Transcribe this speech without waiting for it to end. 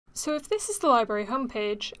So if this is the library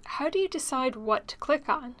homepage, how do you decide what to click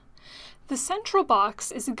on? The central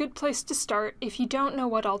box is a good place to start if you don't know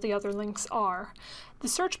what all the other links are. The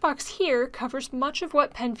search box here covers much of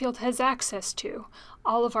what Penfield has access to,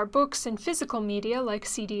 all of our books and physical media like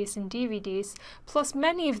CDs and DVDs, plus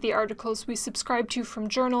many of the articles we subscribe to from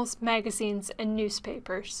journals, magazines, and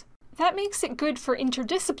newspapers. That makes it good for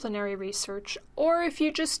interdisciplinary research, or if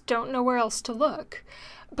you just don't know where else to look.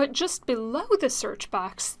 But just below the search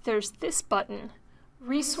box, there's this button,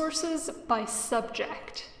 Resources by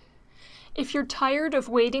Subject. If you're tired of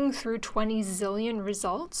wading through 20 zillion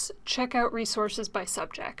results, check out Resources by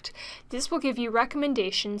Subject. This will give you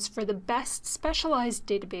recommendations for the best specialized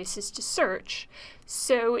databases to search.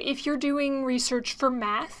 So if you're doing research for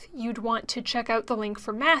math, you'd want to check out the link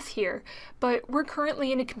for math here, but we're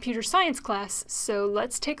currently in a computer science class, so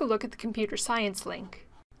let's take a look at the computer science link.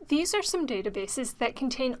 These are some databases that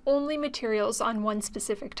contain only materials on one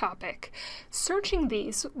specific topic. Searching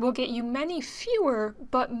these will get you many fewer,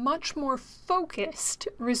 but much more focused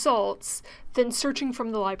results than searching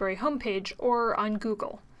from the library homepage or on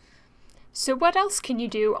Google. So what else can you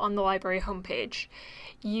do on the library homepage?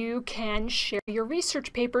 You can share your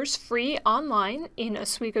research papers free online in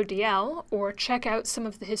Oswego DL, or check out some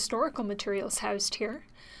of the historical materials housed here.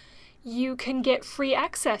 You can get free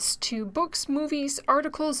access to books, movies,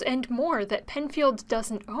 articles, and more that Penfield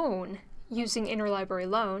doesn't own using interlibrary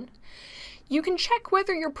loan. You can check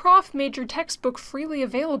whether your prof made your textbook freely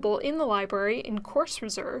available in the library in course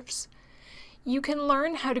reserves. You can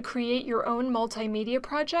learn how to create your own multimedia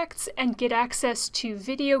projects and get access to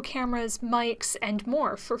video cameras, mics, and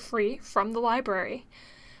more for free from the library.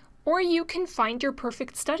 Or you can find your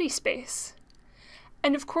perfect study space.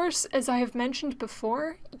 And of course, as I have mentioned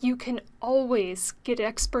before, you can always get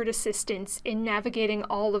expert assistance in navigating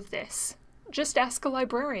all of this. Just ask a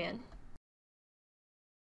librarian.